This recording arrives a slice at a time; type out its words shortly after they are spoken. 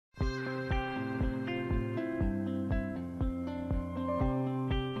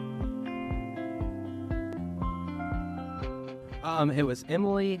It was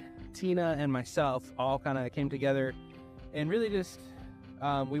Emily, Tina, and myself all kind of came together and really just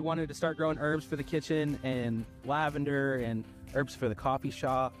we wanted to start growing herbs for the kitchen and lavender and herbs for the coffee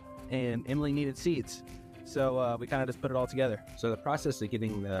shop, and Emily needed seeds. So we kind of just put it all together. So the process of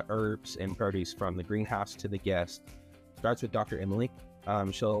getting the herbs and produce from the greenhouse to the guest starts with Dr. Emily.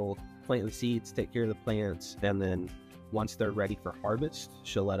 She'll plant the seeds, take care of the plants, and then once they're ready for harvest,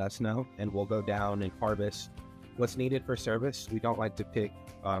 she'll let us know, and we'll go down and harvest what's needed for service. We don't like to pick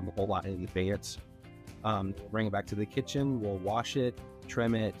a whole lot in advance. We'll bring it back to the kitchen, we'll wash it,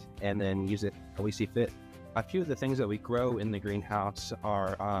 trim it, and then use it how we see fit. A few of the things that we grow in the greenhouse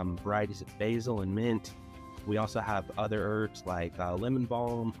are varieties of basil and mint. We also have other herbs like lemon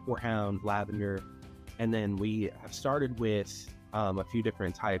balm, horehound, lavender, and then we have started with a few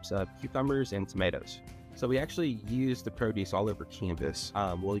different types of cucumbers and tomatoes. So we actually use the produce all over campus.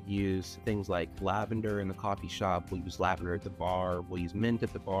 We'll use things like lavender in the coffee shop, we'll use lavender at the bar, we'll use mint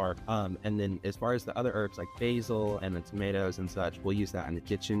at the bar, and then as far as the other herbs like basil and the tomatoes and such, we'll use that in the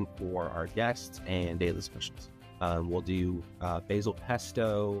kitchen for our guests and daily specials. We'll do basil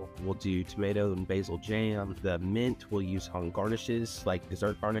pesto, we'll do tomato and basil jam. The mint we'll use on garnishes, like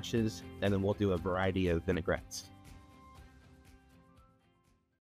dessert garnishes, and then we'll do a variety of vinaigrettes.